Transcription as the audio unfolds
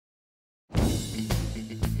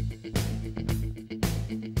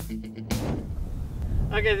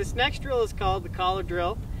Okay, this next drill is called the collar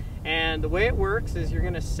drill, and the way it works is you're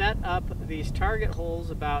going to set up these target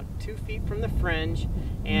holes about 2 feet from the fringe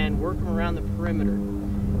and work them around the perimeter.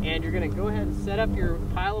 And you're going to go ahead and set up your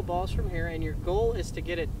pile of balls from here, and your goal is to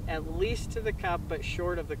get it at least to the cup but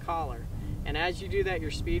short of the collar. And as you do that,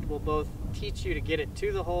 your speed will both teach you to get it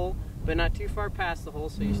to the hole but not too far past the hole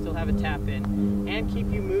so you still have a tap in, and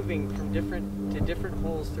keep you moving from different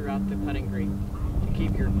holes throughout the putting green to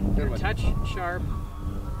keep your touch sharp.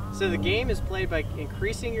 So the game is played by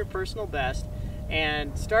increasing your personal best,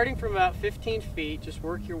 and starting from about 15 feet, just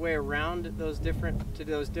work your way around those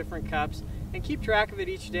different cups and keep track of it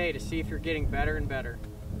each day to see if you're getting better and better.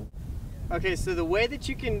 Okay, so the way that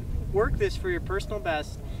you can work this for your personal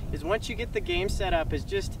best is, once you get the game set up, is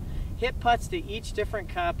just hit putts to each different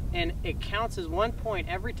cup, and it counts as 1 point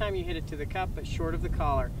every time you hit it to the cup but short of the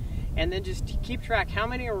collar. And then just keep track how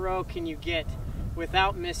many in a row can you get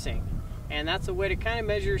without missing. And that's a way to kind of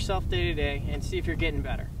measure yourself day to day and see if you're getting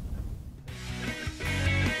better.